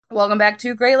Welcome back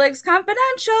to Great Lakes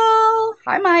Confidential.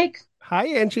 Hi, Mike. Hi,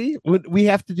 Angie. We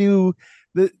have to do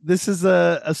this is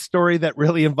a story that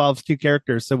really involves two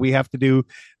characters, so we have to do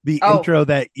the Oh, intro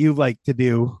that you like to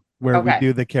do, where we okay.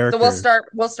 do the So we'll characters. start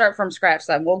we'll start from scratch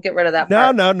then. We'll get rid of that No,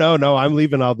 part. no, no, no. I'm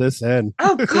leaving all this in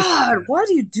Oh God, why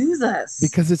do you do this?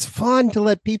 because it's fun to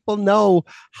let people know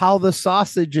how the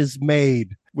sausage is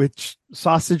made, which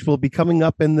sausage will be coming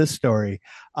up in this story.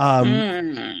 Um,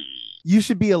 Mm, you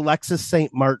should be Alexis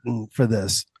Saint Martin for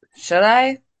this. should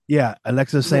I? Yeah,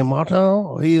 Alexis Saint This-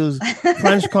 Martin. He was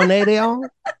French Canadian.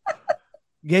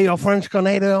 Get your French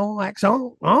Canadian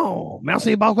accent. Oh,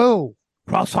 merci beaucoup.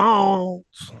 Croissants.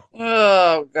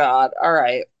 Oh God. All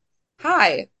right.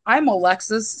 Hi, I'm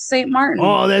Alexis St. Martin.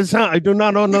 Oh, that's I do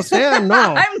not understand. No.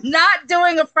 I'm not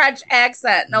doing a French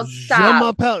accent. No, Je stop.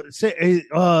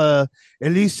 m'appelle.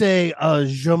 Elise,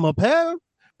 je m'appelle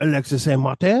Alexis Saint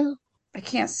Martin. I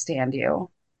can't stand you.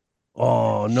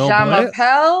 Oh, no, Je but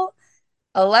m'appelle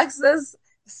Alexis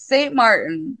St.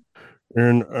 Martin.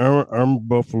 and I'm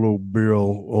Buffalo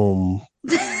Bill.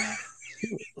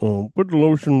 Put the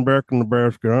lotion back in the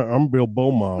basket. I'm Bill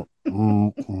Beaumont.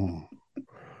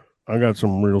 I got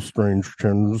some real strange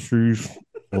tendencies.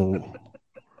 Can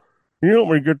you help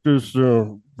me get this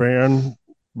van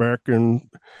back in?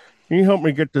 Can you help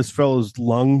me get this fellow's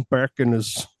lung back in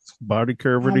his body Oh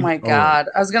cavity? my All right. God.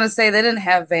 I was gonna say they didn't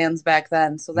have vans back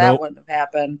then, so that Nope. wouldn't have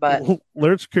happened, but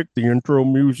Let's kick the intro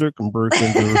music and break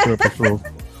into this episode.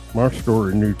 My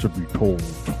story needs to be told.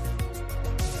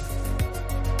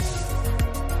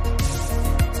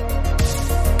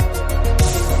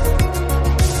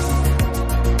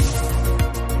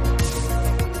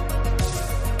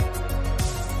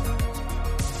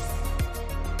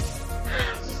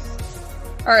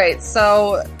 all right,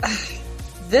 so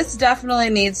this definitely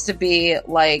needs to be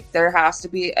like there has to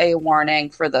be a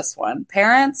warning for this one.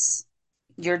 Parents,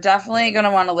 you're definitely going to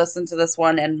want to listen to this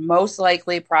one and most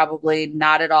likely probably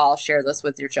not at all share this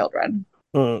with your children.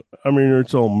 I mean,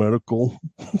 it's all medical.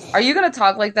 Are you going to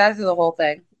talk like that through the whole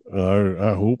thing?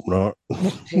 I hope not.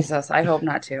 Jesus, I hope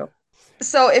not too.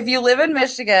 So, if you live in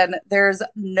Michigan, there's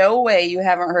no way you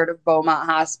haven't heard of Beaumont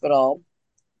Hospital,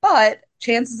 but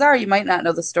chances are you might not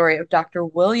know the story of Dr.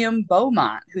 William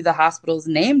Beaumont, who the hospital is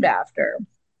named after.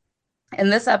 In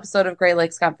this episode of Great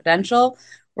Lakes Confidential,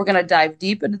 we're going to dive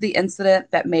deep into the incident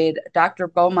that made Dr.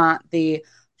 Beaumont the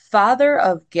father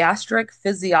of gastric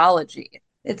physiology.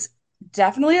 It's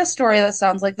definitely a story that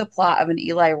sounds like the plot of an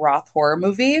Eli Roth horror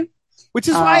movie. Which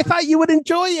is why I Um, thought you would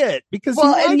enjoy it because you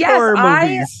well, and like yes, horror I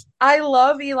movies. I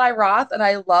love Eli Roth and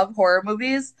I love horror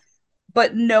movies,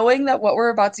 but knowing that what we're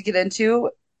about to get into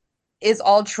is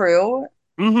all true,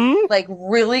 Mm-hmm. like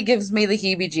really gives me the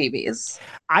heebie-jeebies.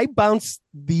 I bounce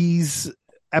these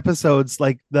episodes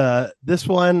like the this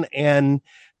one and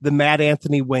the Matt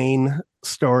Anthony Wayne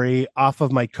story off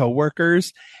of my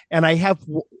coworkers, and I have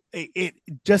it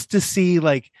just to see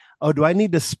like, oh, do I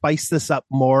need to spice this up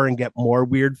more and get more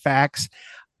weird facts?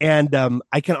 And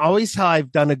I can always tell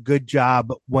I've done a good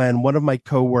job when one of my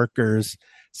coworkers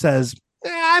says,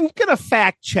 I'm gonna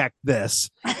fact check this,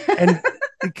 and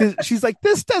because she's like,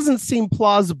 this doesn't seem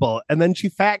plausible, and then she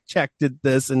fact checked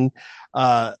this, and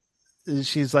uh,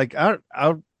 she's like,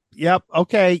 yep,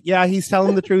 okay, yeah, he's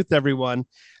telling the truth, everyone.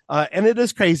 And it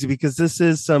is crazy because this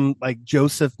is some like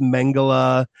Joseph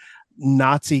Mengele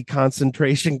Nazi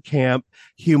concentration camp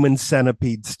human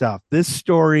centipede stuff. This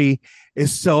story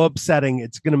is so upsetting.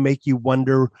 It's going to make you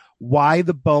wonder why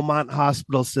the Beaumont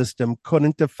hospital system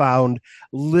couldn't have found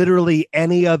literally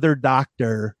any other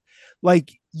doctor.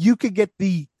 Like you could get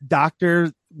the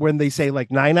doctor when they say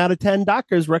like 9 out of 10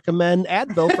 doctors recommend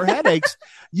Advil for headaches.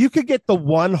 You could get the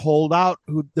one holdout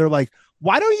who they're like,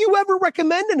 why don't you ever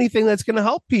recommend anything that's going to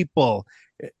help people?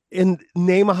 And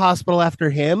name a hospital after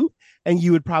him, and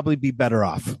you would probably be better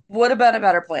off. Would have been a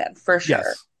better plan for sure.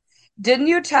 Yes. Didn't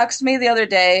you text me the other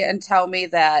day and tell me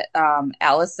that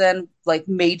Allison like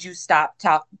made you stop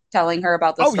telling her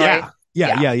about the Oh story? yeah. Yeah.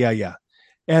 Yeah, Yeah. Yeah. Yeah.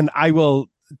 And I will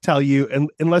tell you, and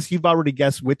unless you've already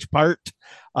guessed which part,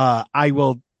 I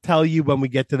will tell you when we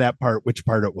get to that part which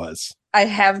part it was. I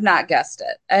have not guessed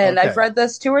it. And I've Okay. read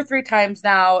this two or three times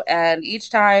now, and each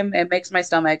time it makes my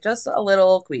stomach just a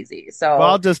little queasy. Well,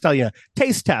 I'll So, just tell you.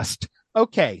 Taste test.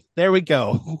 Okay, there we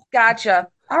go. gotcha.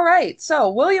 All right. So,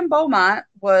 William Beaumont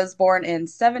was born in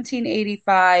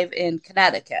 1785 in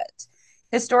Connecticut.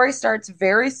 His story starts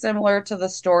very similar to the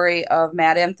story of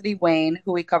Matt Anthony Wayne,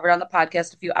 who we covered on the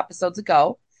podcast a few episodes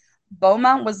ago.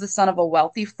 Beaumont was the son of a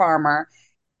wealthy farmer,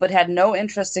 but had no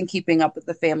interest in keeping up with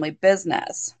the family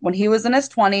business. When he was in his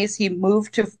 20s, he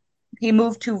moved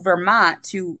to Vermont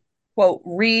to quote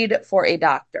read for a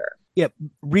doctor. Yeah,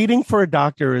 reading for a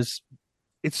doctor is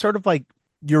it's sort of like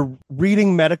you're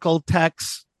reading medical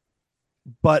texts,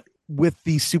 but with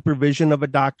the supervision of a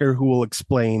doctor who will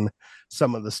explain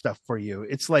some of the stuff for you.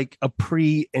 It's like a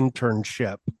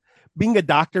pre-internship. Being a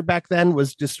doctor back then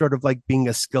was just sort of like being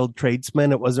a skilled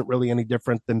tradesman. It wasn't really any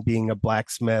different than being a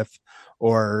blacksmith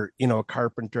or, a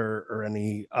carpenter or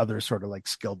any other sort of like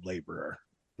skilled laborer.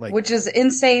 Like, which is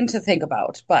insane to think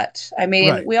about. But I mean,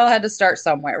 right. we all had to start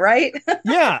somewhere, right?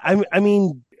 Yeah. I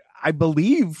mean, I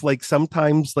believe like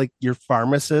sometimes like your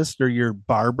pharmacist or your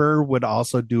barber would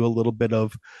also do a little bit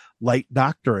of light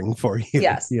doctoring for you,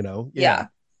 Yes. Yeah. Yeah.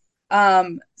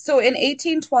 So in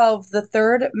 1812, the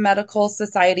Third Medical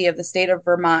Society of the state of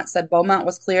Vermont said Beaumont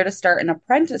was clear to start an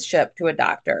apprenticeship to a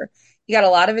doctor. He got a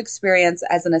lot of experience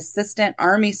as an assistant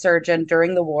army surgeon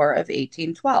during the War of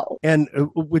 1812. And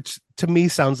which to me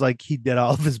sounds like he did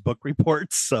all of his book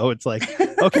reports. So it's like,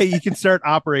 okay, you can start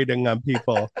operating on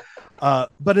people. But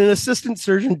an assistant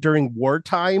surgeon during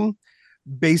wartime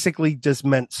basically just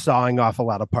meant sawing off a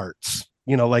lot of parts.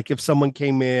 Like if someone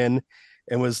came in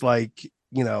and was like,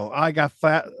 I got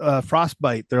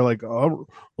frostbite. They're like, oh,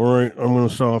 all right, I'm going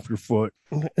to saw off your foot.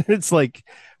 It's like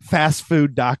fast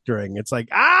food doctoring. It's like,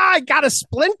 I got a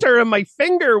splinter in my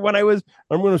finger I'm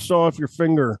going to saw off your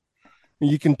finger.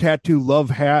 You can tattoo love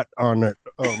hat on it.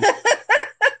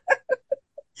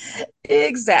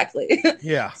 Exactly.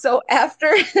 Yeah. So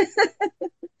after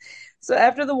so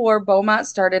after the war, Beaumont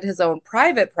started his own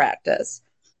private practice.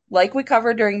 Like we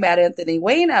covered during Matt Anthony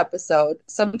Wayne episode,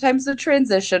 sometimes the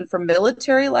transition from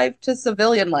military life to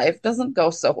civilian life doesn't go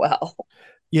so well.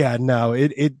 Yeah, no,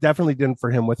 it definitely didn't for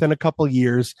him. Within a couple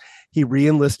years, he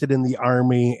reenlisted in the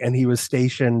army and he was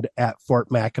stationed at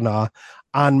Fort Mackinac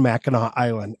on Mackinac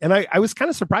Island. And I was kind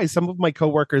of surprised. Some of my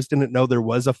coworkers didn't know there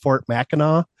was a Fort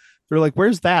Mackinac. They're like,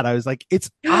 "Where's that?" I was like, "It's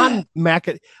on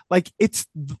Mackinac, like it's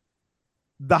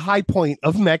the high point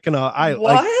of Mackinac Island.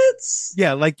 Like, What?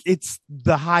 yeah, like it's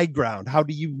the high ground. How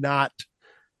do you not,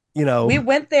 We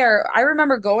went there. I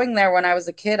remember going there when I was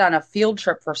a kid on a field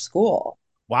trip for school.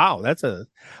 wow, that's a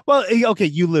well, okay,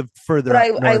 you live But further up I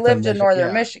north than lived in Michigan. northern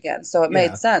Yeah, Michigan, so it made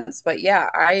yeah. sense. But yeah,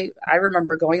 I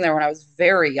remember going there when I was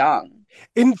very young.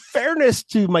 In fairness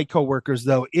to my coworkers,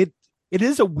 though, it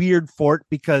is a weird fort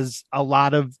because a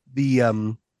lot of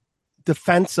the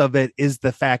defense of it is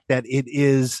the fact that it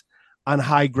is on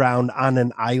high ground on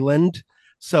an island.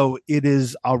 So it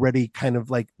is already kind of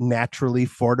like naturally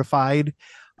fortified.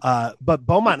 But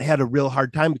Beaumont had a real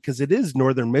hard time because it is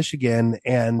northern Michigan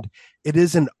and it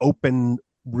is an open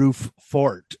roof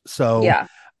fort. So Yeah.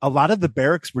 a lot of the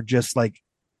barracks were just like,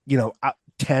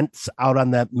 tents out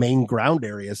on that main ground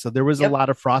area. So there was a Yep. lot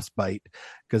of frostbite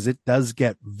because it does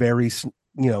get very,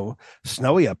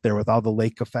 snowy up there with all the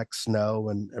lake effect snow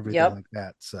and everything Yep. like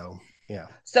that. So, yeah.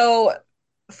 So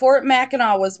Fort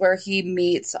Mackinac was where he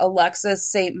meets Alexis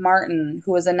St. Martin,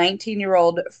 who is a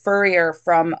 19-year-old furrier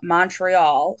from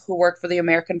Montreal who worked for the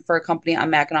American Fur Company on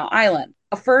Mackinac Island.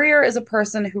 A furrier is a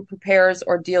person who prepares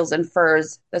or deals in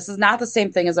furs. This is not the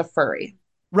same thing as a furry.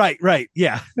 Right, right.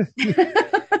 Yeah.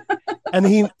 And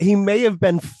he may have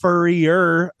been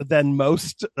furrier than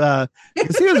most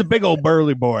because he was a big old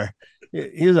burly boy.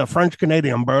 He was a French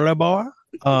Canadian burly boy.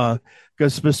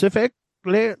 Because specifically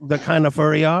the kind of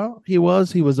furrier he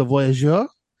was a voyageur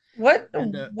What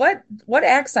and what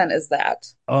accent is that?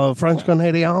 French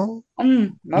Canadian.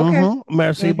 Okay.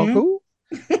 Merci Hmm. beaucoup.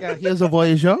 Yeah, he is a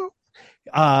voyageur,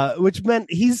 which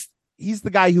meant he's the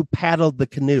guy who paddled the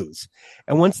canoes.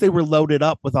 And once they were loaded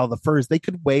up with all the furs, they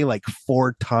could weigh like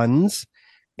 4 tons.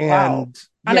 Wow. And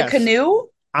On a yes, canoe?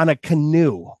 on a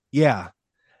canoe. Yeah.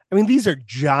 I mean, these are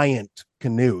giant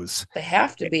canoes. They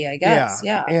have to be, I guess.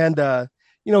 Yeah. Yeah.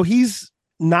 And, he's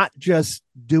not just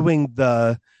doing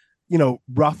the,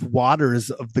 rough waters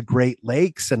of the Great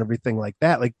Lakes and everything like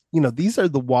that. Like, these are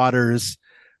the waters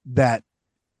that,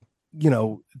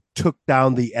 took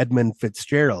down the Edmund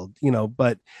Fitzgerald,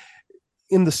 but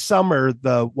in the summer,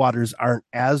 the waters aren't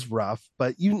as rough,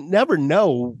 but you never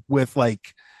know with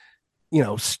like,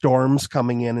 storms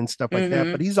coming in and stuff like that.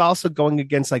 But Hmm. he's also going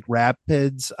against like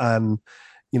rapids on,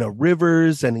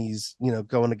 rivers, and he's,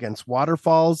 going against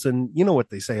waterfalls. And you know what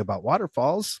they say about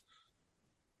waterfalls?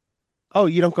 Oh,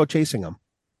 you don't go chasing them.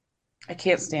 I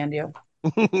can't stand you.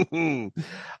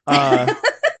 uh,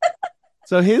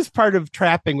 so his part of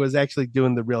trapping was actually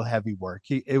doing the real heavy work.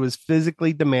 It was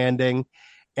physically demanding,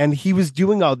 and he was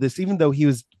doing all this even though he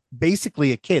was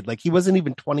basically a kid. Like he wasn't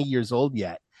even 20 years old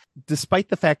yet. Despite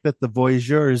the fact that the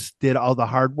voyageurs did all the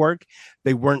hard work,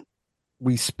 they weren't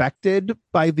respected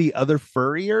by the other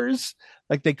furriers.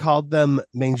 Like they called them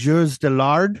mangeurs de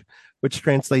lard, which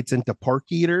translates into pork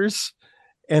eaters.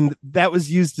 and that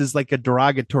was used as like a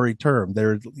derogatory term.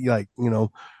 They're like,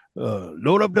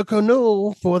 load up the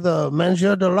canoe for the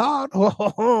Monsieur de l'Art.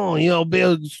 You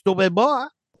big stupid boy.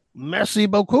 Merci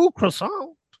beaucoup,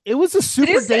 croissant. It was a Did you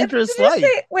super say, dangerous did you life.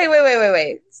 say,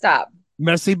 wait, stop.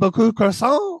 Merci beaucoup,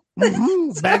 croissant.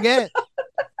 Baguette.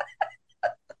 I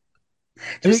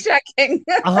Just mean, checking.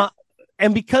 uh-huh.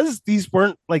 And because these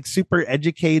weren't like super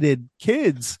educated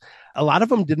kids, a lot of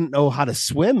them didn't know how to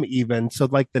swim even. So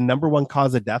like the number one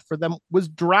cause of death for them was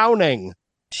drowning.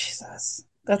 Jesus,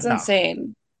 that's Yeah.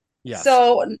 insane. Yes.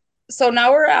 So, so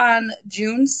now we're on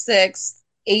June 6th,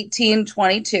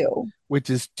 1822. Which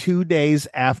is 2 days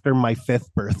after my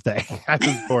fifth birthday. I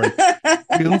was born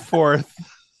June 4th,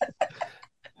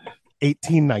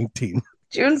 1819.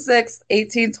 June 6th,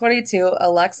 1822,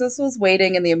 Alexis was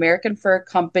waiting in the American Fur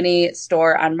Company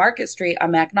store on Market Street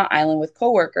on Mackinac Island with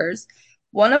coworkers,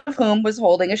 one of whom was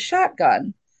holding a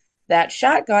shotgun. That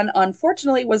shotgun,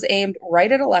 unfortunately, was aimed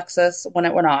right at Alexis when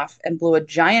it went off and blew a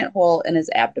giant hole in his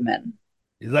abdomen.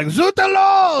 He's like,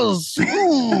 Zutalos!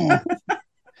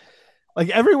 Like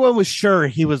everyone was sure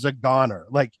he was a goner.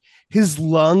 Like his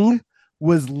lung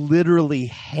was literally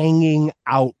hanging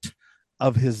out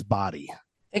of his body.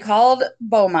 They called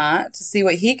Beaumont to see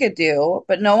what he could do,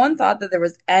 but no one thought that there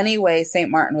was any way St.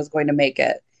 Martin was going to make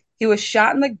it. He was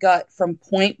shot in the gut from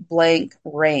point blank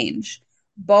range.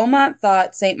 Beaumont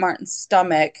thought St. Martin's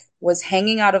stomach was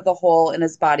hanging out of the hole in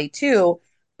his body too,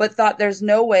 but thought there's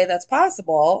no way that's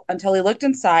possible until he looked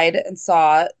inside and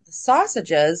saw the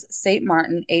sausages St.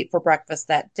 Martin ate for breakfast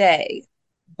that day.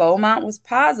 Beaumont was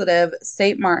positive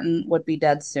St. Martin would be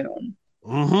dead soon.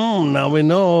 Now we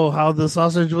know how the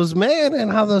sausage was made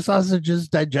and how the sausage is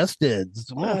digested.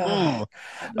 Oh,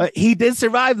 God. He did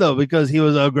survive though because he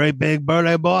was a great big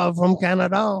birthday boy from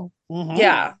Canada.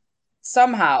 Yeah,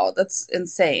 somehow. That's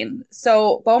insane.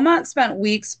 So Beaumont spent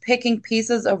weeks picking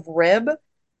pieces of rib,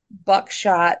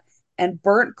 buckshot, and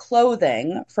burnt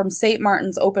clothing from St.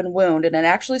 Martin's open wound, and it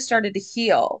actually started to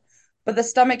heal. But the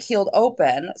stomach healed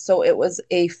open, so it was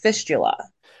a fistula.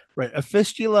 Right. A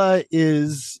fistula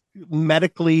is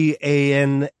medically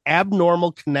an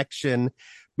abnormal connection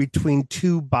between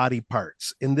two body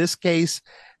parts. In this case,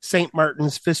 St.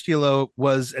 Martin's fistula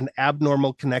was an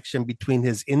abnormal connection between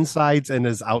his insides and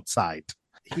his outside.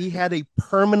 He had a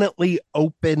permanently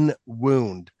open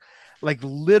wound. Like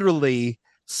literally,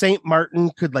 St.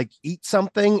 Martin could like eat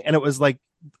something and it was the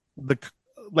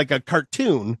like a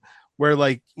cartoon where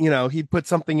he'd put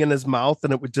something in his mouth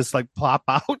and it would just like plop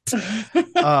out.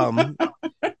 um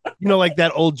like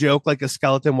that old joke, like a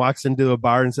skeleton walks into a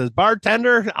bar and says,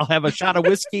 "Bartender, I'll have a shot of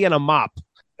whiskey and a mop."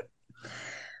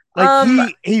 Like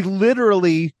Um, he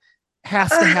literally has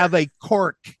to have a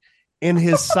cork in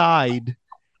his side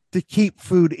to keep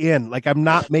food in. Like I'm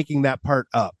not making that part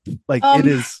up. Like it um,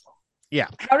 is, yeah,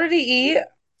 how did he eat?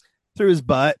 through his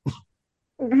butt.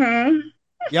 Mhm.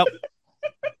 Yep.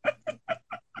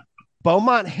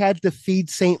 Beaumont had to feed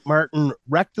St. Martin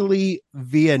rectally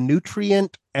via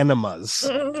nutrient enemas.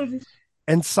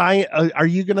 And science, are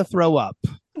you going to throw up?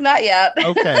 Not yet.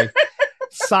 Okay.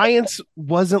 Science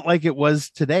wasn't like it was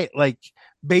today. Like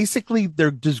basically,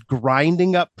 they're just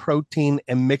grinding up protein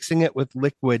and mixing it with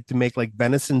liquid to make like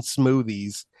venison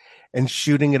smoothies and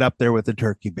shooting it up there with a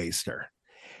turkey baster.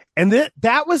 And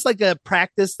that was like a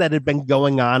practice that had been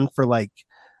going on for like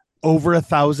over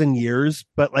 1,000 years.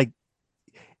 But like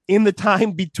in the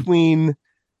time between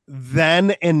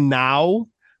then and now,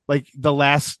 like the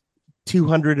last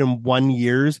 201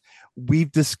 years,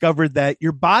 we've discovered that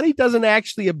your body doesn't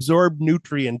actually absorb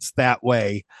nutrients that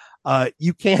way.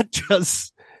 You can't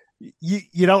just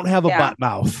you don't have a Yeah. butt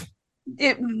mouth.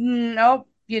 Nope.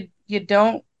 You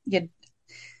don't. You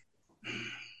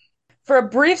For a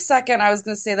brief second, I was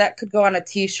going to say that could go on a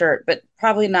t-shirt, but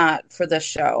probably not for this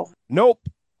show. Nope.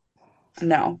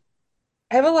 No.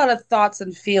 I have a lot of thoughts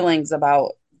and feelings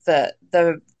about the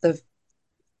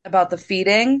about the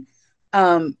feeding,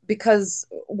 because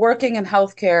working in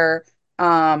healthcare,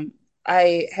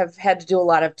 I have had to do a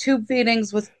lot of tube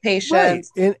feedings with Right.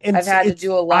 patients. And I've had to it's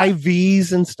do a lot.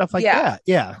 IVs and stuff like Yeah, that.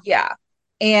 Yeah. yeah.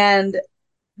 And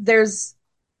there's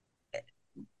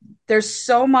there's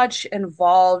so much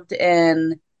involved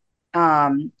in,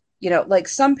 like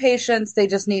some patients, they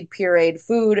just need pureed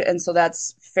food. And so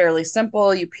that's fairly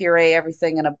simple. You puree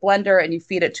everything in a blender and you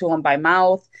feed it to them by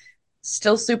mouth.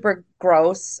 Still super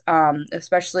gross,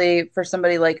 especially for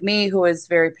somebody like me who is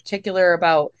very particular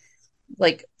about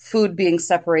like food being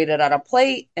separated on a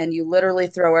plate and you literally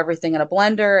throw everything in a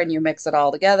blender and you mix it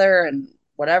all together and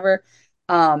whatever.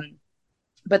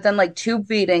 But then like tube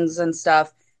feedings and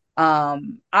stuff,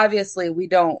 obviously we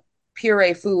don't.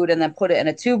 puree food and then put it in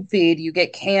a tube feed, you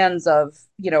get cans of,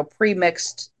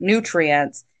 pre-mixed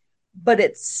nutrients, but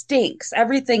it stinks.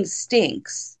 Everything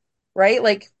stinks, right?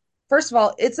 Like, first of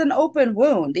all, it's an open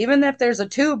wound. Even if there's a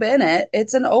tube in it,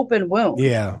 it's an open wound.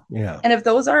 Yeah, yeah, And if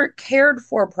those aren't cared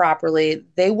for properly,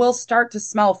 they will start to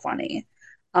smell funny.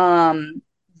 Um,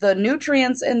 the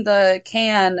nutrients in the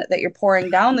can that you're pouring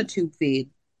down the tube feed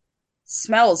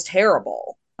smells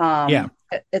terrible. yeah,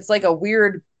 It's like a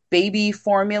weird baby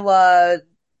formula.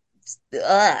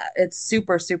 It's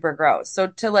super, super gross. So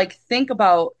to like think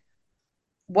about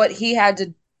what he had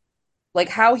to like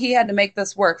how he had to make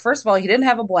this work. First of all, he didn't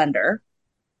have a blender.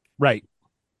 right.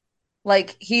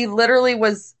 Like he literally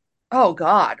was, oh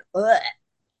God. Ugh.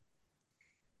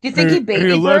 Do you think Hey, he hey baby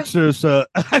birthed? Alexis,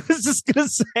 I was just gonna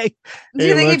say, Do hey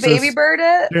you think he baby Alexis, bird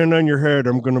it? stand on your head.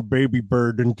 I'm gonna baby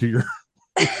bird into your.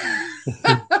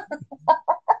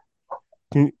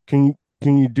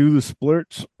 Can you do the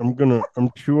splits? I'm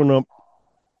chewing up.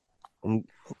 I'm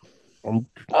I'm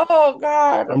Oh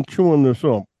God. I'm chewing this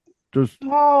up. Just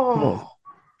come on. Oh.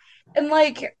 And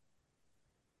like,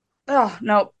 oh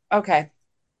no. Okay.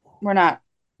 We're not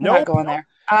we're not Nope. going there.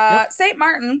 Yep. St.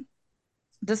 Martin,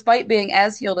 despite being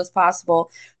as healed as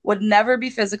possible, would never be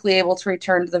physically able to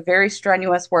return to the very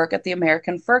strenuous work at the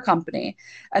American Fur Company.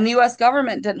 And the US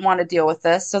government didn't want to deal with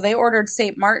this, so they ordered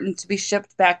St. Martin to be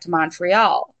shipped back to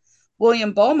Montreal.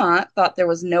 William Beaumont thought there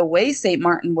was no way St.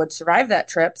 Martin would survive that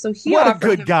trip, so he What a offered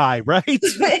good him guy, right?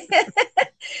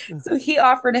 so he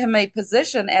offered him a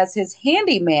position as his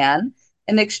handyman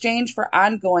in exchange for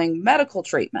ongoing medical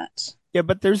treatment. Yeah,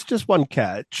 but there's just one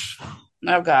catch.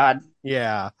 Oh God.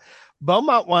 Yeah.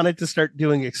 Beaumont wanted to start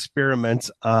doing experiments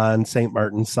on St.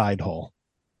 Martin's side hole.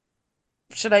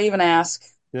 Should I even ask?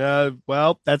 Yeah,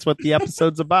 well, that's what the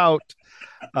episode's about.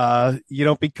 You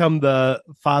don't become the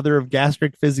father of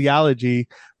gastric physiology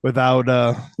without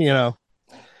uh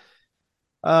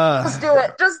Just do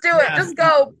it. Just do it. yeah, Just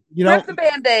go. you Rip don't the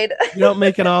band-aid. you don't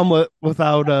make an omelet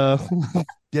without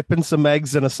dipping some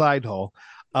eggs in a side hole.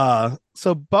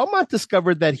 So Beaumont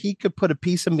discovered that he could put a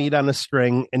piece of meat on a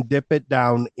string and dip it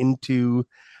down into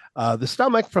the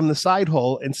stomach from the side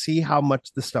hole and see how much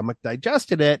the stomach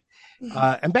digested it.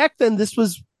 And back then, this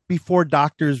was before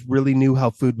doctors really knew how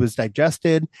food was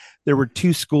digested. There were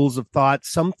two schools of thought.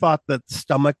 Some thought that the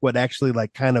stomach would actually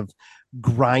like kind of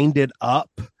grind it up,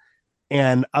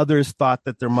 and others thought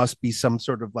that there must be some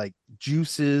sort of like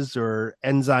juices or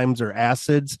enzymes or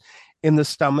acids in the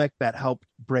stomach that help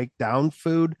break down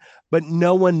food, but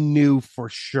no one knew for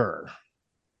sure.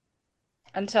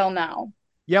 Until now.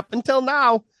 Yep, until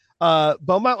now.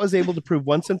 Beaumont was able to prove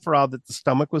once and for all that the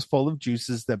stomach was full of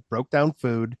juices that broke down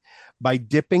food by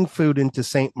dipping food into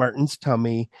St. Martin's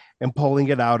tummy and pulling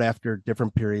it out after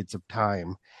different periods of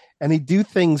time. And he'd do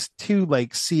things too,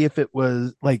 like see if it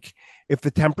was like if the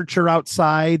temperature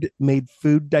outside made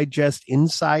food digest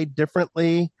inside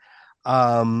differently.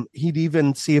 He'd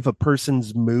even see if a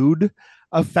person's mood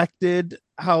affected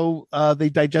how they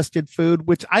digested food,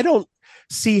 which I don't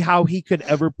see how he could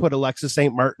ever put Alexis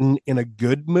St. Martin in a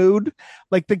good mood.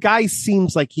 Like the guy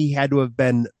seems like he had to have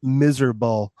been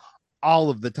miserable all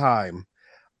of the time.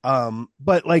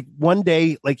 But like one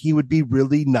day, like he would be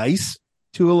really nice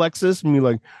to Alexis and be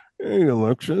like, "Hey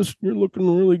Alexis, you're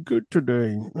looking really good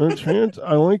today. That's handsome.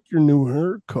 I like your new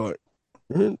haircut.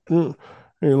 Hey,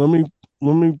 let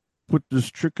me put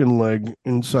this chicken leg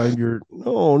inside your.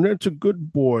 Oh, that's a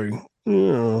good boy.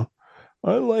 Yeah,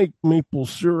 I like maple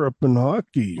syrup and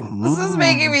hockey. This is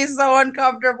making Mm." me so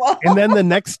uncomfortable. And then the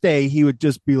next day, he would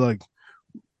just be like,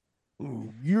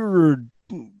 "You're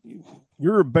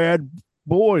you're a bad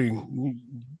boy.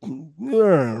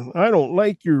 Yeah, I don't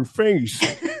like your face.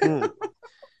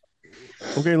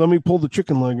 Okay, let me pull the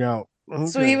chicken leg out.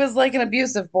 So he Okay. was like an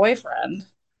abusive boyfriend.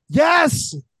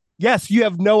 Yes, yes. You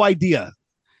have no idea.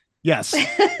 Yes,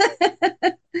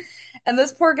 And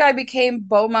this poor guy became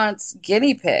Beaumont's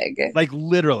guinea pig. like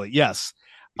literally. Yes.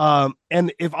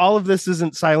 And if all of this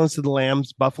isn't Silence of the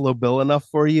Lambs, Buffalo Bill enough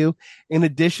for you, in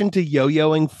addition to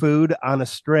yo-yoing food on a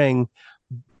string,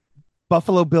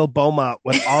 Buffalo Bill Beaumont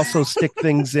would also stick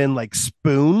things in like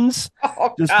spoons,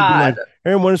 Oh just to be like, God.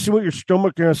 "Hey, I want to see what your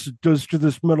stomach acid does to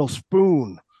this metal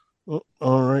spoon." "Oh,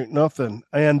 all right, nothing.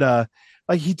 And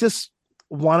like he just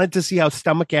wanted to see how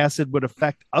stomach acid would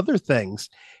affect other things.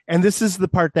 And this is the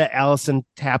part that Allison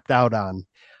tapped out on.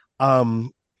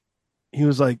 Um, he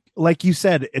was like you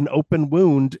said, an open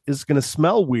wound is going to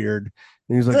smell weird.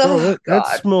 And he's like, "Oh, Oh that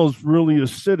God. smells really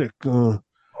acidic. I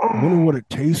wonder what it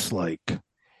tastes like."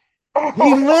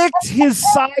 He licked his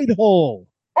side hole.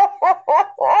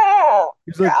 Oh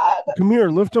He's like, God. "Come here,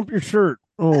 lift up your shirt."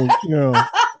 Oh, yeah.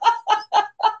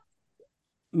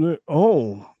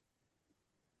 Oh,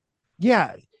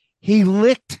 yeah. He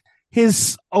licked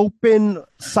his open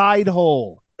side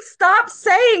hole. Stop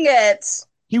saying it.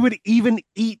 He would even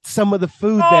eat some of the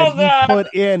food that Oh he God.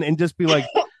 put in and just be like,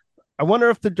 I wonder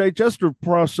if the digestive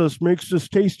process makes this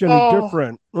taste any Oh.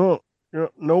 different. Oh, yeah,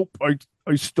 nope.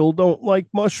 I still don't like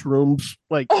mushrooms.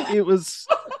 Like it was,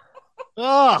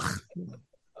 ugh.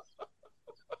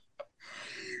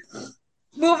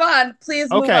 Move on. Please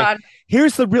move Okay, on.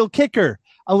 here's the real kicker.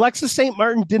 Alexis St.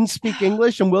 Martin didn't speak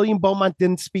English and William Beaumont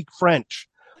didn't speak French.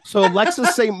 So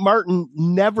Alexis St. Martin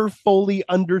never fully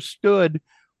understood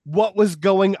what was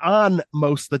going on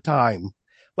most of the time.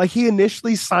 Like he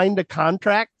initially signed a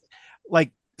contract,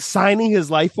 like signing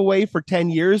his life away for 10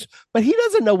 years, but he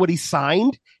doesn't know what he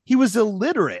signed. He was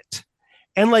illiterate.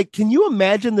 And like, can you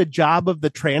imagine the job of the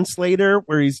translator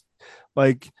where he's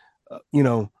like,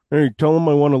 hey, tell him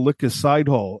I want to lick his side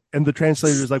hole. And the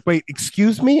translator is like, wait,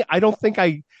 excuse me? I don't think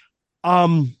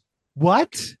um,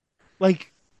 what?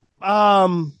 Like,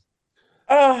 um,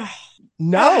 Oh.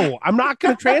 no, I'm not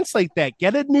going to translate that.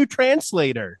 Get a new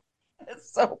translator.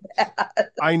 It's so bad.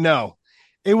 I know.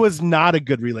 It was not a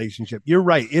good relationship. You're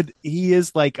right. He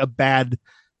is like a bad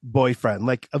boyfriend.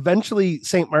 Like eventually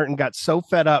St. Martin got so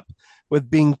fed up with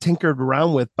being tinkered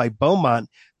around with by Beaumont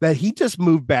that he just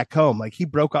moved back home. Like he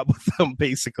broke up with them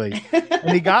basically.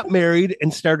 And he got married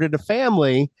and started a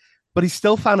family, but he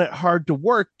still found it hard to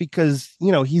work because,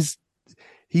 he's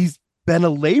been a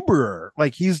laborer.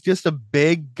 Like he's just a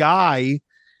big guy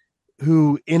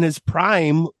who in his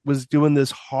prime was doing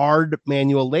this hard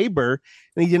manual labor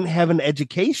and he didn't have an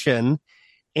education.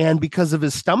 And because of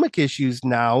his stomach issues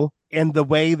now and the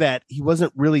way that he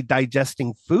wasn't really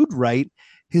digesting food right,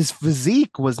 his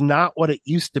physique was not what it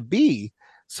used to be.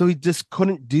 So he just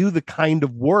couldn't do the kind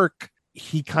of work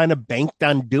he kind of banked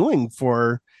on doing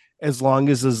for as long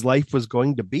as his life was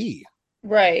going to be.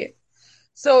 Right.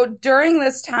 So during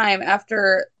this time,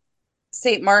 after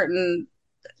St. Martin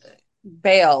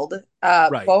bailed,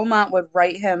 Right. Beaumont would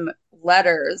write him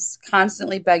letters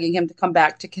constantly begging him to come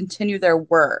back to continue their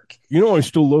work. You know I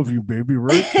still love you, baby,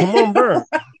 right? Come on back.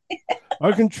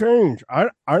 I can change. I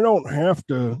don't have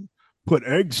to put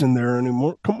eggs in there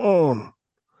anymore. Come on.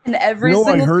 And You every know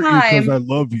I single hurt you because time, I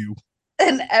love you.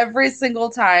 and every single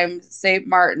time, St.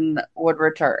 Martin would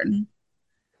return.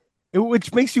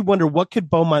 Which makes you wonder what could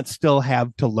Beaumont still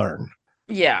have to learn.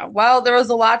 Yeah, well, there was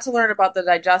a lot to learn about the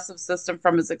digestive system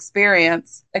from his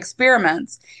experiments.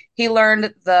 He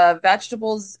learned the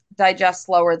vegetables digest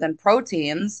slower than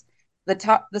proteins.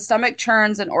 The stomach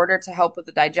churns in order to help with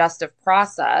the digestive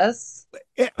process.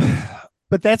 It,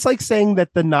 but that's like saying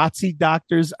that the Nazi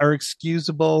doctors are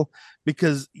excusable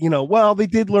because, well, they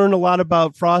did learn a lot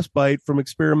about frostbite from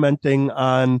experimenting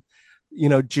on,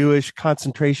 Jewish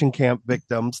concentration camp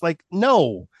victims. Like,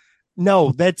 no,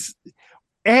 no,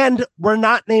 and we're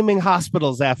not naming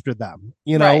hospitals after them,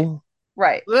 Right,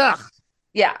 right. Ugh.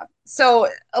 Yeah. So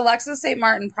Alexis St.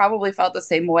 Martin probably felt the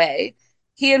same way.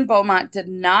 He and Beaumont did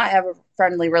not have a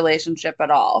friendly relationship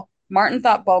at all. Martin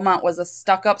thought Beaumont was a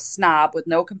stuck-up snob with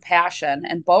no compassion,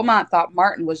 and Beaumont thought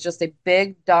Martin was just a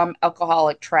big, dumb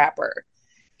alcoholic trapper.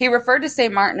 He referred to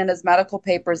St. Martin in his medical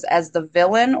papers as the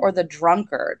villain or the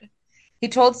drunkard. He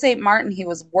told St. Martin he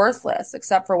was worthless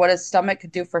except for what his stomach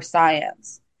could do for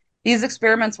science. These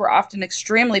experiments were often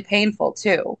extremely painful,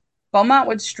 too. Beaumont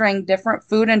would string different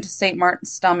food into St.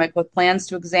 Martin's stomach with plans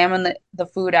to examine the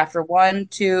food after 1,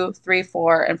 2, 3,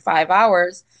 4, and 5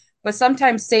 hours, but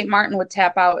sometimes St. Martin would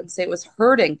tap out and say it was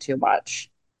hurting too much.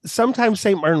 Sometimes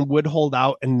St. Martin would hold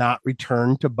out and not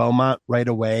return to Beaumont right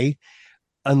away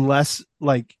unless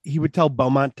like he would tell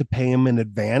Beaumont to pay him in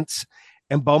advance.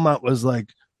 And Beaumont was like,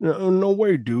 no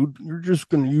way, dude. You're just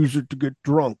going to use it to get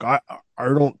drunk. I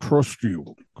don't trust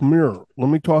you. Come here. Let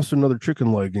me toss another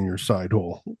chicken leg in your side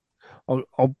hole.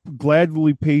 I'll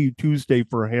gladly pay you Tuesday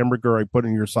for a hamburger I put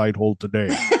in your side hole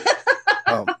today.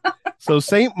 Um, so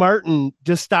St. Martin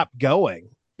just stopped going.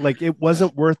 Like it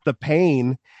wasn't worth the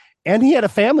pain. And he had a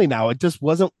family now. It just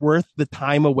wasn't worth the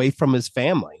time away from his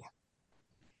family.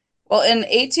 Well, in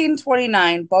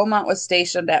 1829, Beaumont was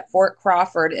stationed at Fort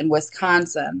Crawford in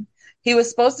Wisconsin. He was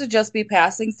supposed to just be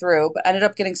passing through, but ended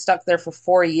up getting stuck there for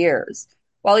 4 years.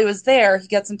 While he was there, he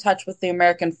gets in touch with the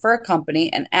American Fur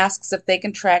Company and asks if they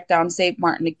can track down St.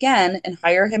 Martin again and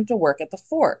hire him to work at the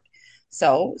fort.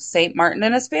 So St. Martin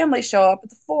and his family show up at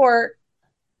the fort,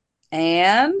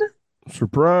 and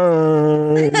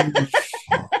Surprise.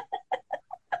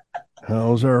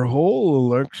 How's our hole,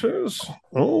 Alexis?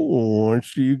 Oh, I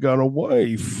see you got a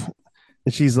wife.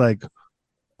 And she's like,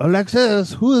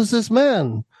 Alexis, who is this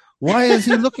man? Why is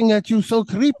he looking at you so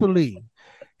creepily?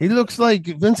 He looks like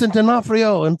Vincent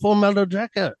D'Onofrio in Full Metal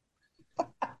Jacket.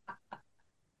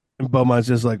 And Beaumont's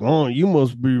just like, oh, you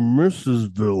must be Mrs.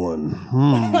 Villain.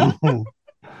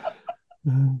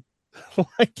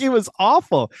 Like it was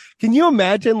awful. Can you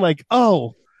imagine? Like,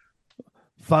 oh,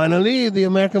 finally, the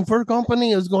American Fur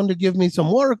Company is going to give me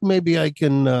some work. Maybe I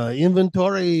can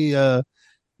inventory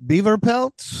beaver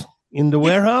pelts in the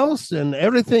warehouse and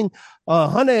everything.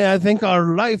 Honey, I think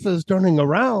our life is turning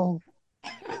around.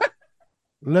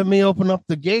 Let me open up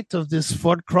the gate of this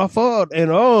Fort Crawford, and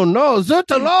oh no,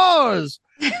 Zutalours,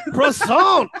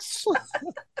 croissants.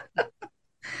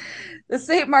 The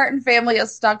St. Martin family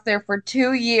is stuck there for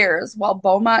 2 years while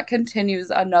Beaumont continues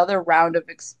another round of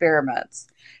experiments.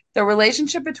 The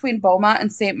relationship between Beaumont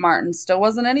and St. Martin still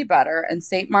wasn't any better, and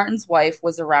St. Martin's wife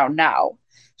was around now.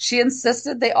 She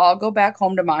insisted they all go back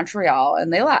home to Montreal,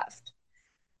 and they left.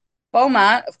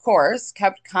 Beaumont, of course,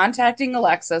 kept contacting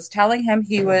Alexis, telling him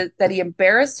he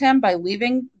embarrassed him by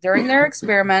leaving during their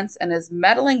experiments, and his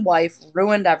meddling wife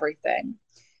ruined everything.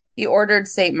 He ordered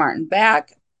St. Martin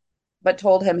back, but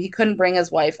told him he couldn't bring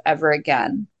his wife ever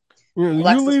again. You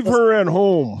Alexis leave was her at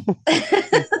home.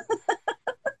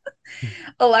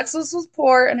 Alexis was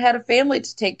poor and had a family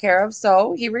to take care of,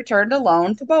 so he returned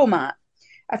alone to Beaumont.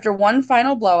 After one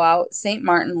final blowout, St.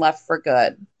 Martin left for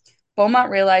good. Beaumont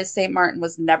realized St. Martin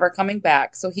was never coming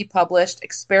back, so he published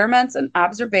experiments and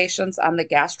observations on the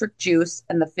gastric juice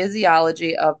and the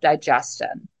physiology of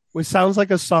digestion. Which sounds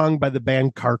like a song by the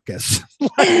band Carcass.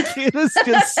 Like it is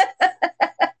just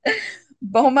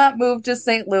Beaumont moved to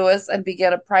St. Louis and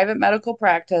began a private medical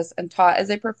practice and taught as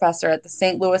a professor at the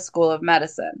St. Louis School of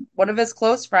Medicine. One of his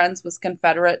close friends was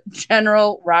Confederate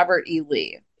General Robert E.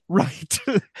 Lee. right.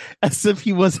 As if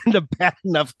he wasn't a bad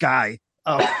enough guy.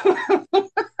 Oh,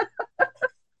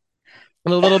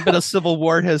 and a little bit of Civil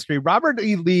War history. Robert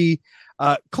E. Lee,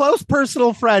 close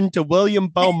personal friend to William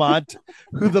Beaumont,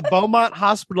 who the Beaumont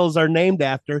hospitals are named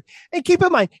after. And keep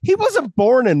in mind, he wasn't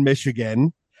born in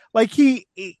Michigan. Like he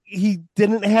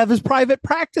didn't have his private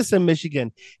practice in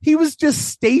Michigan. He was just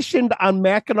stationed on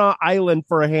Mackinac Island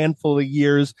for a handful of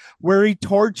years, where he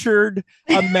tortured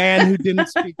a man who didn't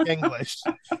speak English.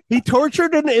 He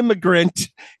tortured an immigrant,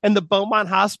 and the Beaumont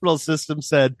hospital system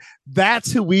said,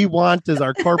 "That's who we want as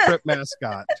our corporate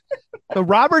mascot." So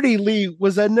Robert E. Lee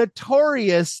was a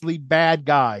notoriously bad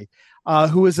guy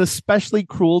who was especially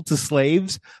cruel to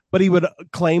slaves, but he would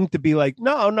claim to be like,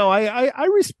 no, I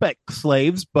respect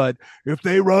slaves, but if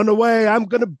they run away, I'm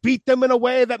going to beat them in a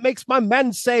way that makes my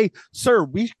men say, sir,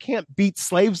 we can't beat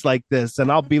slaves like this.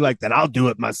 And I'll be like, then I'll do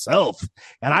it myself.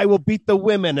 And I will beat the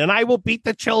women and I will beat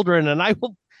the children. And I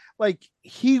will, like,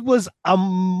 he was a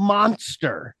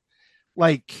monster,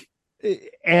 like,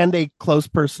 and a close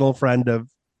personal friend of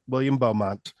William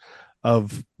Beaumont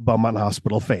of Beaumont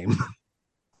Hospital fame.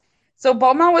 So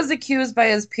Beaumont was accused by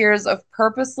his peers of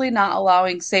purposely not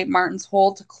allowing St. Martin's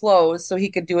hole to close so he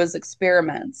could do his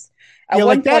experiments. At Yeah,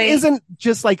 one like that point, isn't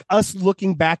just like us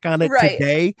looking back on it right.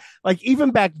 today. Like even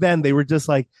back then, they were just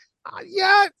like,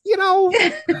 yeah,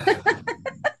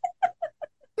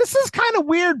 this is kind of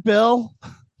weird, Bill.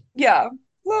 Yeah,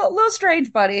 little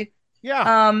strange, buddy.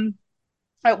 Yeah. Um,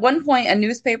 at one point, a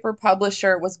newspaper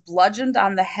publisher was bludgeoned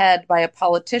on the head by a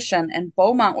politician, and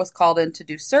Beaumont was called in to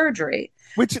do surgery.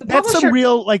 Which The that's some publisher,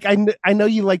 real, like, I know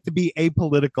you like to be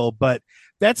apolitical, but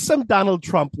that's some Donald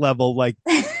Trump level, like,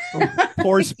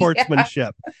 poor yeah,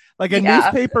 sportsmanship. Like a yeah,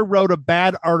 newspaper wrote a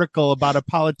bad article about a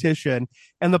politician,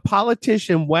 and the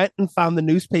politician went and found the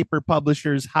newspaper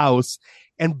publisher's house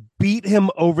and beat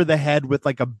him over the head with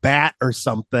like a bat or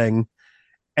something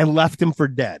and left him for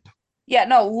dead. yeah.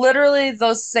 No, literally,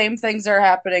 those same things are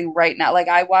happening right now. Like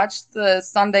I watched the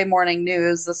Sunday morning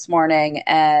news this morning,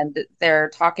 and they're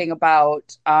talking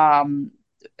about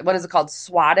what is it called?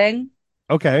 Swatting.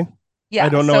 Okay. I Yeah,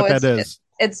 don't know so what that is.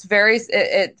 it's very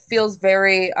it feels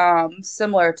very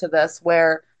similar to this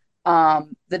where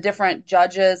the different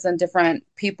judges and different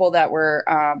people that were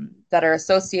that are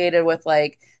associated with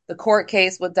like the court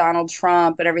case with Donald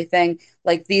Trump and everything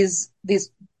like these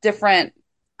different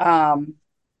um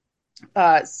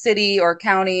city or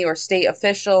county or state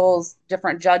officials,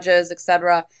 different judges,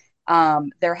 etc.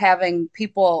 They're having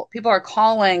people are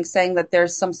calling saying that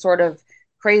there's some sort of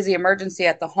crazy emergency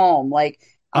at the home,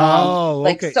 Oh,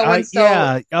 like okay.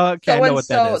 Yeah. Okay. I so know and what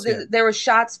that so is. Yeah. there was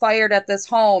shots fired at this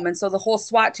home, and so the whole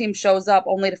SWAT team shows up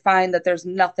only to find that there's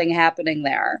nothing happening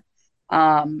there.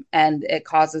 And it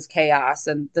causes chaos,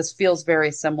 and this feels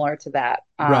very similar to that.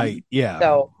 Right. Yeah.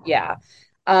 So yeah.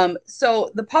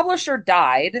 So the publisher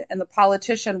died, and the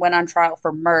politician went on trial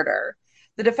for murder.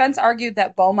 The defense argued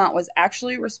that Beaumont was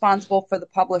actually responsible for the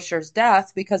publisher's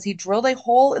death because he drilled a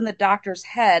hole in the doctor's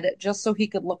head just so he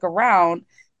could look around,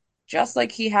 just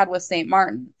like he had with St.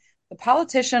 Martin. The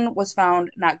politician was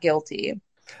found not guilty.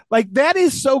 Like that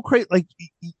is so crazy. Like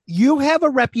you have a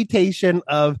reputation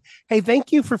of, hey,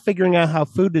 thank you for figuring out how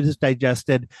food is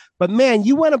digested, but man,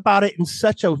 you went about it in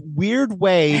such a weird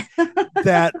way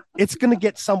that it's going to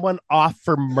get someone off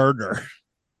for murder.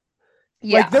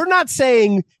 Like Yeah. they're not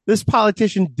saying this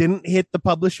politician didn't hit the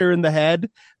publisher in the head.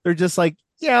 They're just like,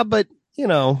 yeah, but you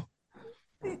know,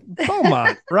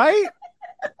 Beaumont, right?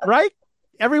 Right?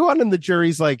 Everyone in the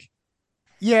jury's like,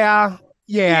 yeah,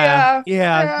 yeah, Yeah.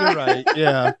 yeah, you're Yeah. right.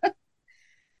 Yeah.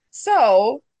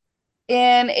 So,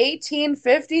 in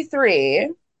 1853,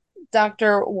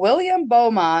 Dr. William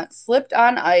Beaumont slipped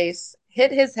on ice,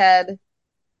 hit his head,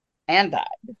 and died.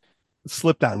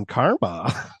 Slipped on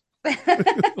karma.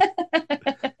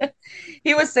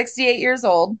 He was 68 years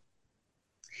old.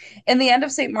 In the end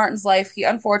of St. Martin's life, he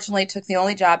unfortunately took the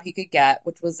only job he could get,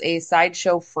 which was a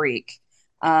sideshow freak.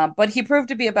 But he proved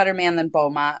to be a better man than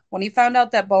Beaumont. When he found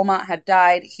out that Beaumont had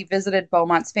died, he visited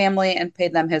Beaumont's family and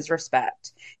paid them his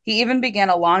respect. He even began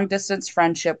a long distance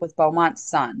friendship with Beaumont's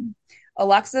son.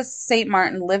 Alexis St.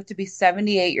 Martin lived to be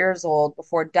 78 years old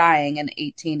before dying in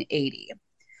 1880.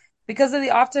 Because of the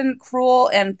often cruel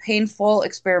and painful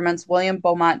experiments William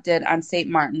Beaumont did on St.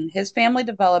 Martin, his family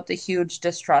developed a huge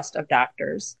distrust of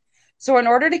doctors. So, in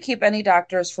order to keep any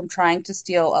doctors from trying to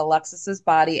steal Alexis's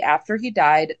body after he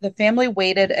died, the family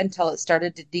waited until it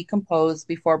started to decompose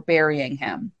before burying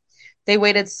him. They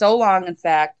waited so long, in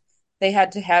fact, they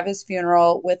had to have his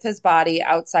funeral with his body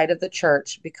outside of the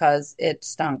church because it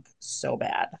stunk so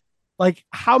bad. Like,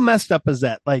 how messed up is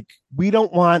that? Like, we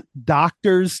don't want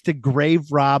doctors to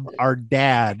grave rob our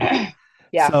dad.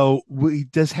 Yeah. So we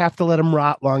just have to let him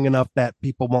rot long enough that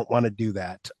people won't want to do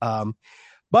that.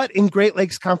 But in Great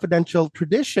Lakes Confidential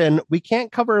tradition, we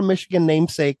can't cover a Michigan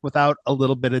namesake without a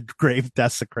little bit of grave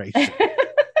desecration.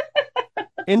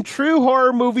 In true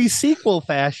horror movie sequel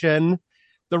fashion,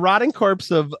 the rotting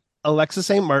corpse of Alexis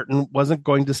St. Martin wasn't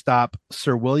going to stop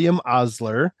Sir William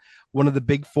Osler, one of the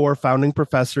big four founding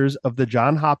professors of the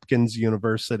Johns Hopkins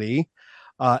University.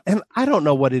 And I don't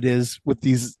know what it is with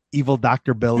these evil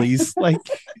Dr. Billies. Like,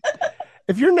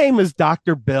 if your name is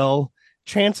Dr. Bill,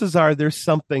 chances are there's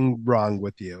something wrong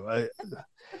with you.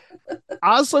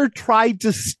 Osler tried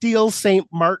to steal St.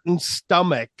 Martin's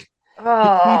stomach to keep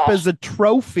Oh, as a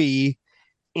trophy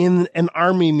in an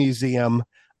army museum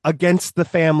against the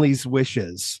family's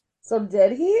wishes. so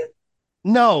did he?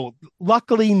 No,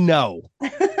 luckily, no.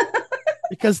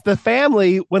 Because the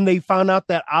family, when they found out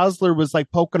that Osler was like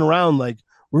poking around, like,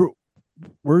 where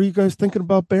are you guys thinking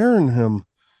about burying him?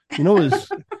 You know, his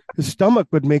stomach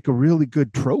would make a really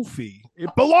good trophy. It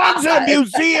belongs in a God.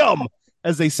 museum,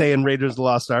 as they say in Raiders of the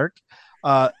Lost Ark.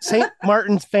 St.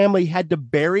 Martin's family had to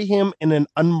bury him in an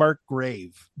unmarked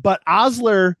grave. But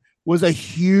Osler was a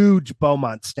huge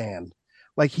Beaumont stan.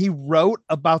 Like he wrote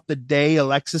about the day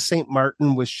Alexis St.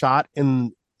 Martin was shot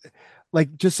in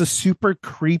like just a super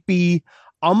creepy,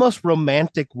 almost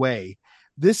romantic way.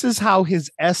 This is how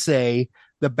his essay,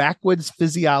 The Backwoods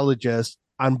Physiologist,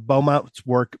 on Beaumont's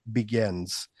work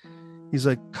begins. He's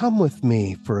like, come with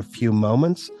me for a few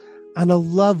moments on a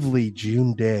lovely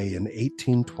June day in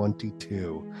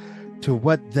 1822 to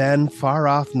what then far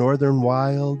off northern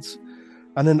wilds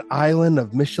on an island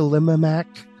of Michilimackinac,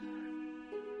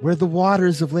 where the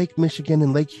waters of Lake Michigan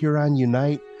and Lake Huron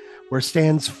unite, where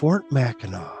stands Fort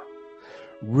Mackinac,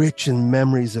 rich in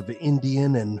memories of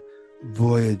Indian and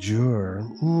voyageur,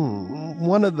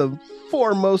 one of the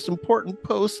four most important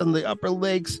posts on the upper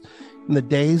lakes in the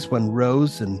days when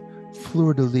Rose and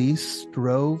Fleur de Lis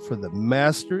strove for the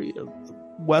mastery of the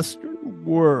Western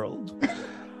world.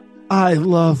 I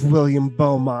love William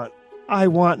Beaumont. I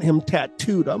want him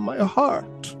tattooed on my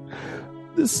heart.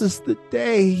 This is the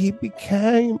day he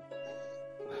became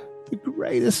the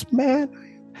greatest man.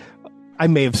 I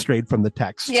may have strayed from the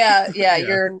text. Yeah,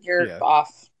 you're Yeah.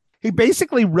 off. He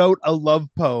basically wrote a love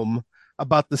poem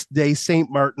about this day St.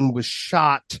 Martin was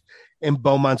shot and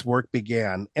Beaumont's work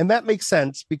began. And that makes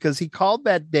sense because he called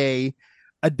that day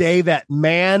a day that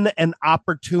man and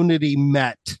opportunity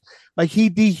met. Like he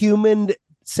dehumaned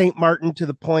St. Martin to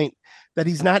the point that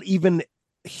he's not even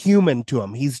human to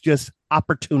him. He's just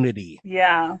opportunity,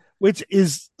 Yeah. which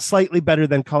is slightly better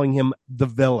than calling him the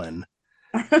villain.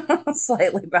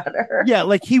 Slightly better. Yeah,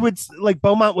 like he would, like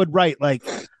Beaumont would write, like,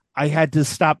 I had to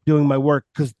stop doing my work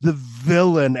because the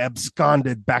villain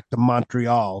absconded back to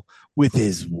Montreal with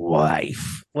his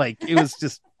wife. Like it was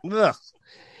just, ugh.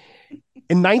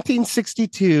 In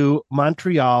 1962,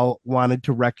 Montreal wanted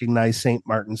to recognize St.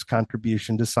 Martin's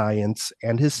contribution to science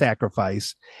and his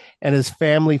sacrifice, and his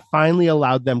family finally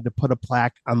allowed them to put a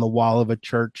plaque on the wall of a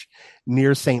church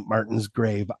near St. Martin's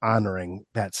grave honoring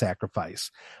that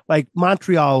sacrifice. Like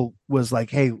Montreal was like,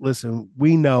 hey, listen,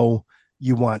 we know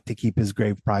you want to keep his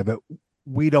grave private.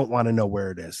 We don't want to know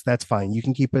where it is. That's fine. You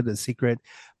can keep it a secret,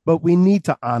 but we need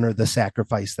to honor the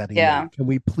sacrifice that he Yeah. made. Can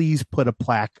we please put a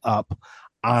plaque up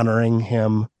honoring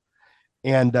him?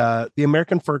 And the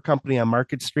American Fur Company on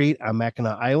Market Street on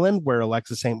Mackinac Island, where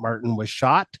Alexis St. Martin was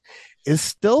shot, is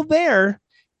still there.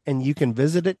 And you can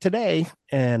visit it today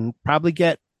and probably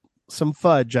get some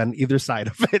fudge on either side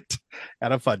of it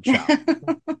at a fudge shop.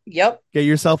 Yep. Get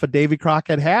yourself a Davy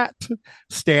Crockett hat,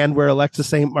 stand where Alexis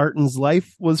St. Martin's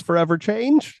life was forever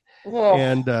changed. Oh,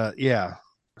 And yeah.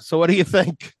 So, what do you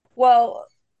think? well,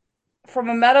 from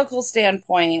a medical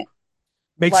standpoint,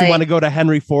 Makes you want like, to go to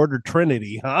Henry Ford or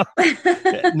Trinity, huh?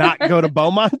 Not go to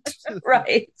Beaumont?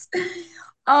 right.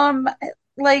 Um,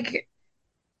 like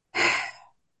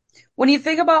when you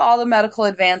think about all the medical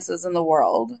advances in the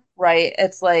world, right?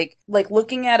 It's like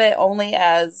looking at it only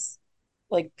as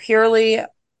like purely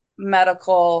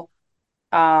medical,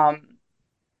 um,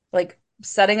 like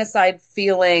setting aside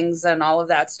feelings and all of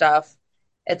that stuff.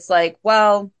 It's like,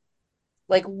 well,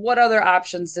 like what other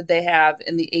options did they have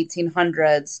in the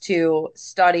 1800s to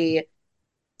study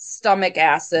stomach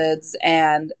acids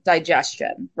and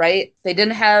digestion, right? They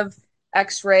didn't have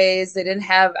x-rays, they didn't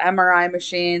have MRI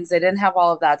machines, they didn't have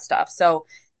all of that stuff. So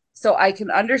I can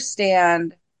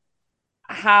understand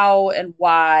how and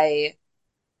why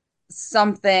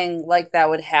something like that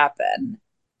would happen.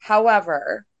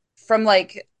 However, from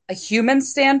like a human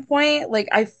standpoint, like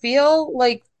I feel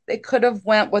like it could have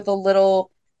went with a little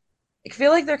I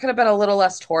feel like there could have been a little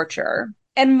less torture.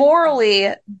 And morally,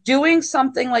 doing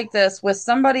something like this with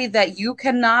somebody that you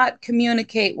cannot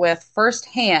communicate with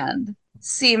firsthand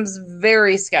seems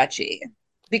very sketchy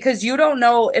because you don't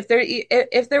know if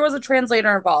there was a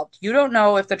translator involved. You don't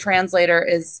know if the translator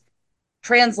is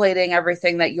translating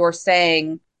everything that you're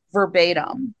saying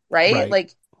verbatim, right? Right.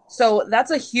 Like, so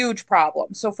that's a huge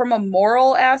problem. So from a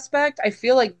moral aspect, I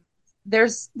feel like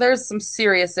there's some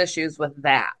serious issues with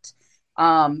that.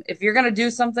 If you're gonna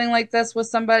do something like this with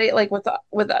somebody, like with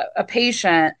a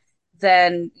patient,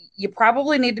 then you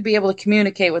probably need to be able to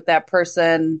communicate with that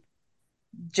person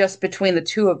just between the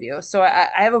two of you. So I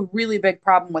have a really big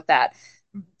problem with that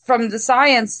from the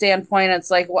science standpoint,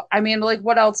 it's like, I mean, like,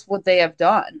 what else would they have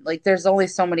done? Like, there's only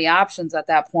so many options at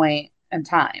that point in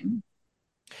time.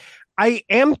 I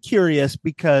am curious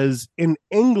because in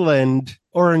England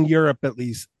or in Europe at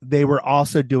least, they were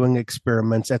also doing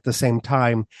experiments at the same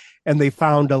time, and they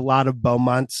found a lot of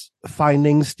Beaumont's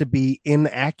findings to be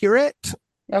inaccurate to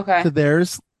Okay.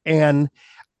 theirs. And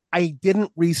I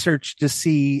didn't research to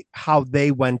see how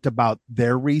they went about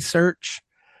their research,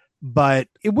 but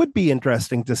it would be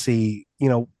interesting to see,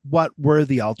 what were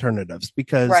the alternatives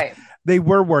because Right. they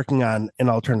were working on an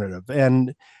alternative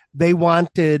and they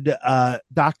wanted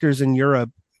doctors in Europe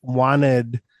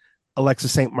wanted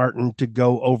Alexis St. Martin to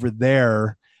go over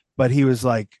there, but he was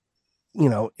like,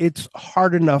 it's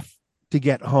hard enough to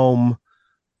get home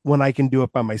when I can do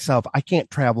it by myself. I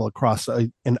can't travel across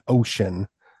an ocean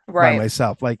by Right.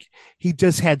 myself. Like he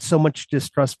just had so much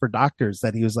distrust for doctors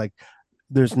that he was like,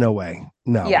 there's no way.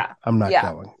 No, Yeah. I'm not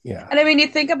Yeah. going. Yeah. And I mean, you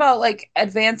think about like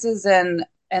advances in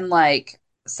like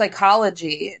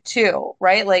psychology too,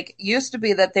 right? Like used to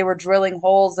be that they were drilling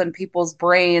holes in people's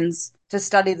brains to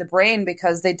study the brain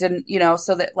because they didn't,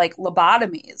 so that like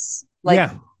lobotomies, like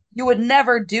Yeah. you would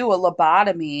never do a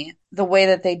lobotomy the way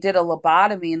that they did a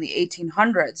lobotomy in the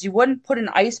 1800s. You wouldn't put an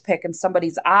ice pick in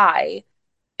somebody's eye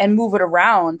and move it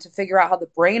around to figure out how the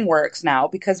brain works now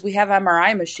because we have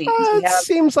MRI machines. We It have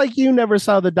seems like you never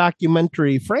saw the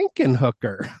documentary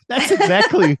Frankenhooker. That's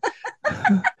exactly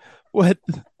what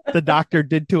the doctor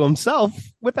did to himself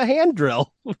with a hand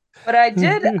drill. But I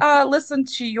did listen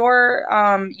to your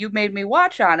you made me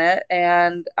watch on it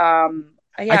and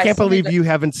I yeah, I can't still need believe to you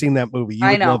haven't seen that movie. You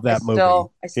I would know. love that movie.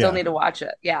 I still Yeah. need to watch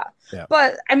it. Yeah. Yeah.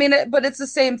 But I mean but it's the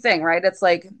same thing, right? It's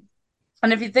like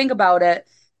and if you think about it,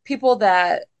 people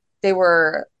that they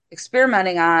were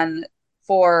experimenting on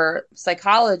for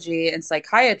psychology and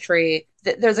psychiatry,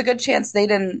 there's a good chance they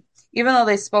didn't even though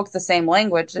they spoke the same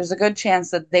language, there's a good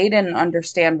chance that they didn't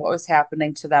understand what was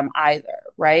happening to them either,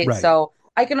 right? Right. So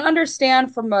I can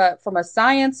understand from a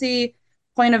sciency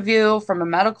point of view, from a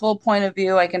medical point of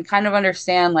view, I can kind of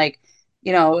understand like,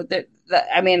 that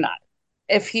I mean,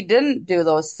 if he didn't do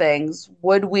those things,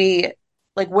 would we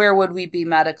like where would we be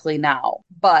medically now?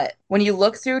 But when you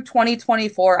look through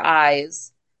 2024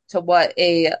 eyes to what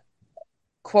a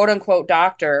quote unquote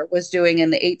doctor was doing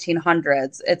in the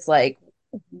 1800s, it's like,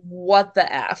 what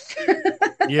the F?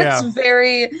 It's Yeah.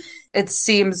 very, it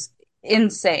seems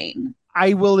insane.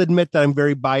 I will admit that I'm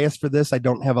very biased for this. I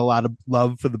don't have a lot of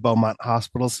love for the Beaumont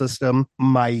hospital system.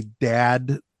 My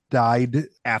dad died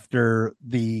after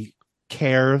the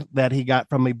care that he got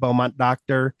from a Beaumont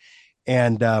doctor.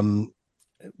 And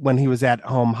when he was at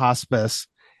home hospice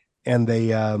and they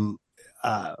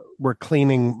were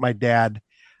cleaning my dad,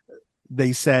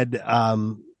 they said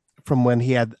from when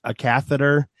he had a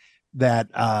catheter that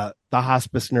the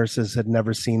hospice nurses had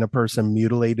never seen a person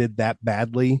mutilated that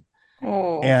badly.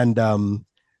 Oh, And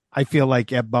I feel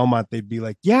like at Beaumont, they'd be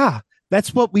like, yeah,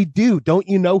 that's what we do. Don't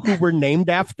you know who we're named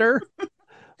after?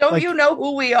 don't you Like, know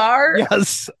who we are?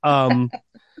 yes.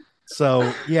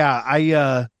 So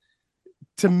yeah,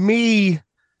 to me,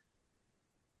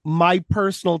 my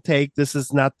personal take, this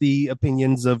is not the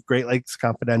opinions of Great Lakes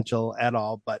Confidential at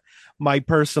all, but my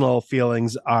personal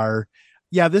feelings are,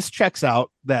 yeah, this checks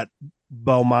out that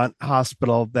Beaumont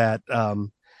Hospital that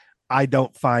I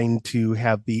don't find to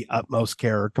have the utmost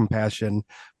care or compassion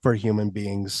for human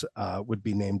beings would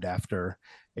be named after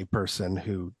a person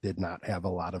who did not have a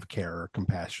lot of care or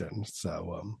compassion.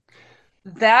 So,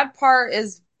 That part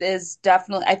is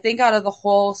definitely, I think out of the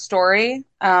whole story,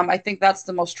 I think that's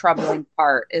the most troubling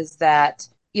part is that,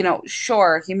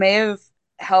 sure, he may have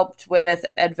helped with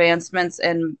advancements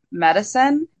in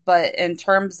medicine, but in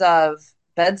terms of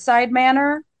bedside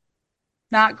manner,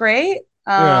 not great.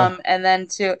 yeah. And then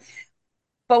to,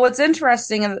 but what's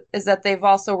interesting is that they've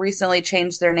also recently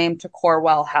changed their name to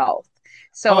Corewell Health. Oh,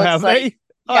 So it's have like, they?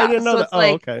 Oh, I yeah, didn't know so that. it's Oh,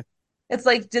 like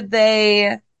okay.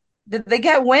 did they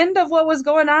get wind of what was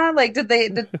going on? Like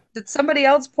did somebody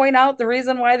else point out the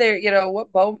reason why they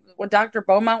what Dr.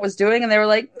 Beaumont was doing and they were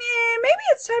like, maybe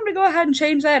it's time to go ahead and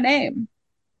change that name.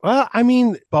 Well, I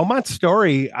mean, Beaumont's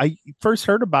story, I first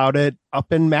heard about it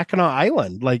up in Mackinac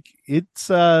Island. Like it's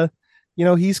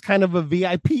he's kind of a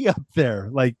VIP up there.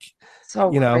 Like,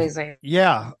 So you know, crazy.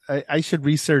 yeah, I should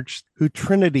research who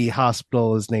Trinity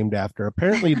Hospital is named after.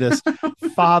 Apparently, this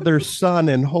Father, Son,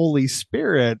 and Holy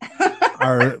Spirit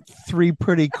are three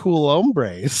pretty cool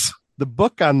hombres. The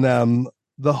book on them,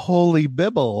 the Holy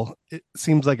Bible, it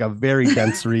seems like a very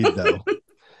dense read, though.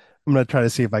 I'm going to try to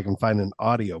see if I can find an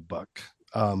audio book.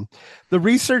 Um, the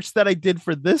research that I did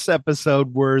for this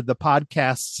episode were the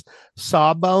podcasts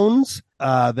Sawbones,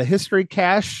 the History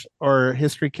Cache or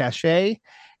History Cache,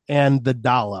 and the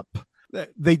Dollop.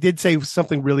 They did say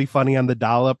something really funny on the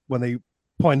Dollop when they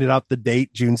pointed out the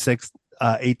date, June 6th,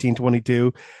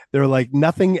 1822. They're like,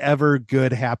 nothing ever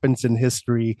good happens in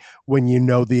history when you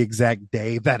know the exact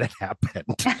day that it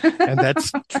happened. And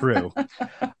that's true.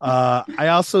 I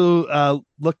also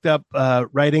looked up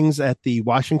writings at the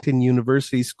Washington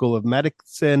University School of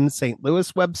Medicine St.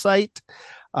 Louis website,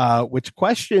 which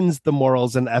questions the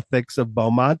morals and ethics of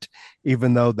Beaumont,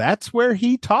 even though that's where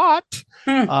he taught.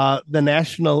 The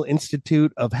National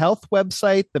Institute of Health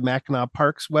website, the Mackinac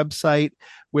Parks website,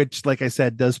 which, like I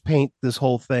said, does paint this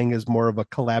whole thing as more of a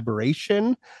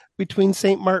collaboration between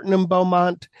St. Martin and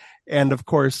Beaumont. And of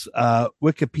course,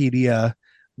 Wikipedia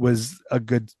was a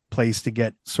good place to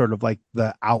get sort of like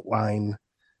the outline,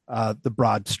 the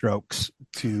broad strokes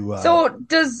to So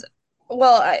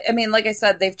well, I mean, like I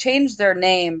said, they've changed their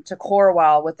name to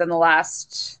Corewell within the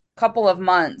last couple of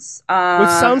months. which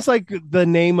sounds like the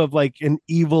name of like an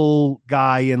evil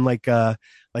guy in like a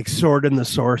like Sword and the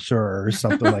Sorcerer or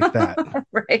something like that.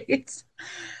 Right.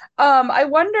 I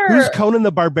Who's wonder, Conan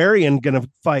the Barbarian gonna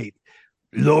fight?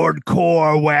 Lord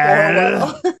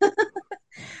Corwell. Corewell.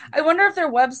 I wonder if their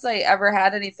website ever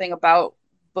had anything about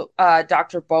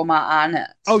Dr. Beaumont on it.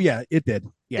 Oh yeah, it did.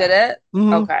 Did Yeah. it?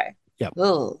 Mm-hmm. Okay. Yep.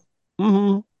 Ugh.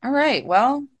 Mm-hmm. All right.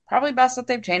 Well, probably best that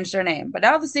they've changed their name. But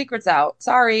now the secret's out.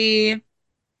 Sorry.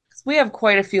 'Cause we have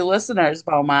quite a few listeners,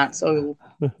 Beaumont. So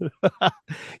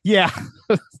Yeah.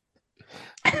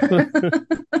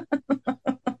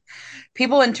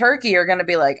 people in Turkey are going to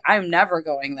be like, I'm never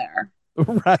going there.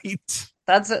 Right.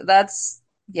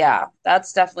 Yeah,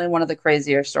 that's definitely one of the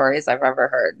crazier stories I've ever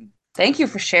heard. Thank you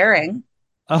for sharing.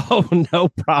 Oh, no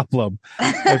problem.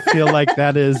 I feel like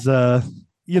that is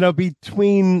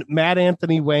between Matt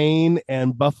Anthony Wayne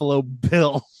and Buffalo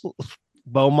Bill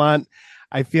Beaumont,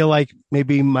 I feel like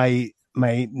maybe my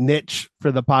niche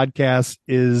for the podcast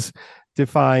is to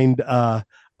find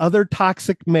other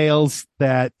toxic males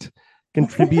that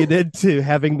contributed to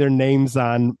having their names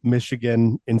on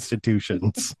Michigan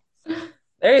institutions.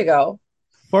 There you go.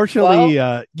 Fortunately,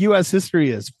 Well, U.S. history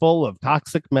is full of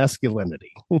toxic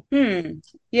masculinity.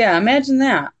 yeah, imagine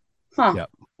that. Huh. Yep.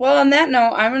 Well, on that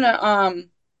note, I'm gonna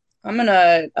I'm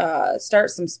gonna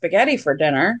start some spaghetti for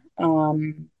dinner.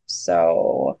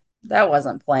 So that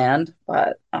wasn't planned,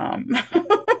 but Let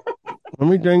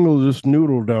me dangle this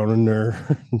noodle down in there.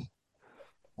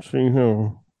 see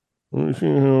how. Let me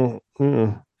see how.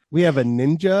 Yeah. We have a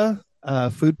Ninja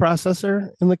food processor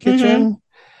in the mhm. kitchen,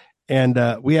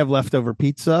 and we have leftover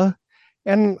pizza.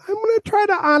 And I'm going to try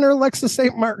to honor Alexa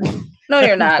St. Martin. No,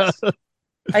 you're and, not.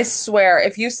 I swear,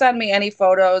 if you send me any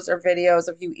photos or videos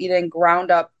of you eating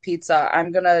ground up pizza,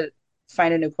 I'm gonna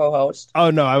find a new co-host.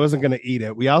 oh, no, I wasn't going to eat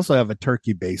it. We also have a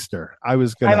turkey baster. I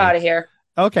was going I'm to. out of here.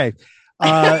 Okay.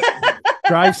 Uh,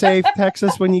 drive safe,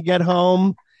 Texas, when you get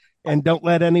home. And don't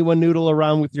let anyone noodle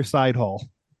around with your side hole.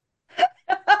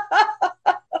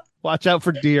 Watch out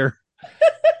for deer,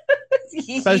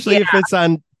 especially if Yeah. it's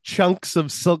on chunks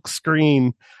of silk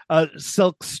string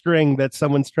that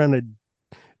someone's trying to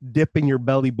dip in your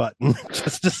belly button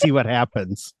just to see what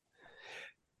happens.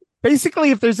 Basically,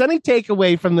 if there's any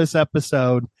takeaway from this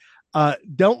episode,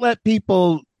 don't let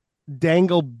people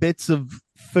dangle bits of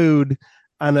food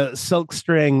on a silk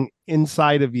string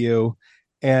inside of you.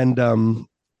 And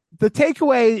the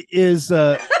takeaway is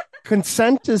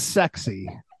consent is sexy.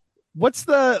 What's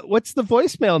the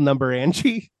voicemail number,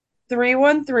 Angie?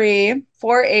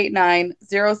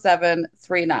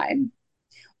 313-489-0739.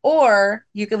 Or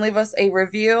you can leave us a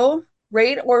review,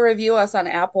 rate or review us on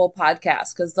Apple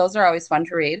Podcasts, because those are always fun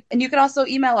to read. And you can also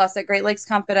email us at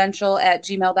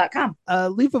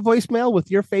greatlakesconfidential@gmail.com. Leave a voicemail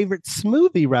with your favorite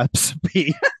smoothie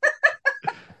recipe.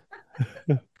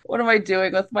 What am I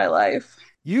doing with my life?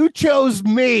 You chose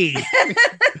me.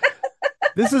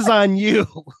 This is on you.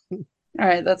 All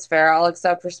right, that's fair. I'll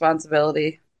accept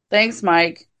responsibility. Thanks,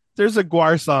 Mike. There's a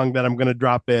Guar song that I'm going to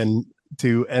drop in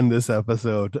to end this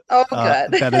episode. Oh,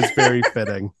 good. That is very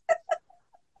fitting.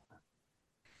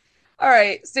 All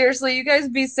right, seriously, you guys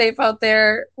be safe out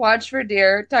there. Watch for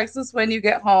deer. Text us when you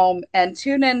get home, and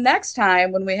tune in next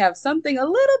time when we have something a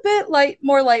little bit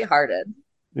more lighthearted.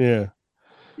 Yeah.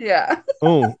 Yeah.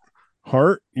 Oh,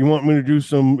 heart? You want me to do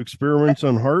some experiments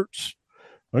on hearts?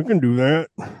 I can do that.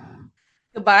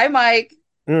 Goodbye, Mike.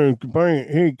 Yeah, goodbye.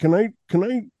 Hey, can I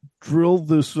drill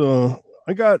this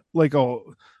I got like a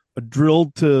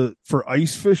drill to for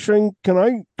ice fishing. Can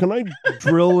I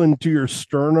drill into your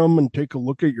sternum and take a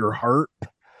look at your heart?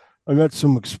 I got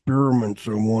some experiments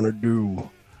I want to do.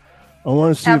 I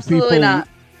want to see if Absolutely people not.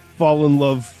 fall in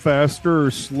love faster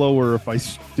or slower if I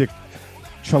stick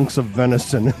chunks of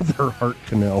venison in their heart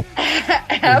canal.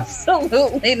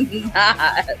 Absolutely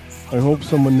not. I hope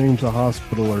someone names a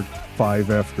hospital or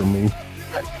 5 after me.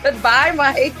 Goodbye,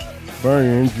 Mike. Bye,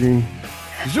 Angie.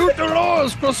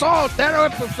 Zootalo's croissant, that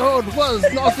episode was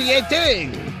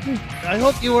nauseating. I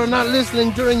hope you were not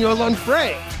listening during your lunch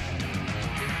break.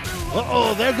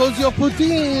 Uh-oh, there goes your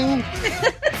poutine.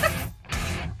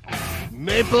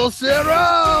 Maple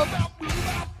syrup.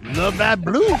 Le Bad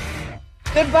Blue.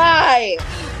 Goodbye.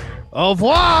 Au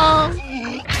revoir.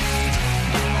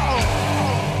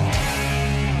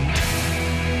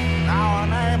 Now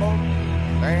I'm able,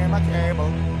 lay my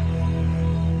cable.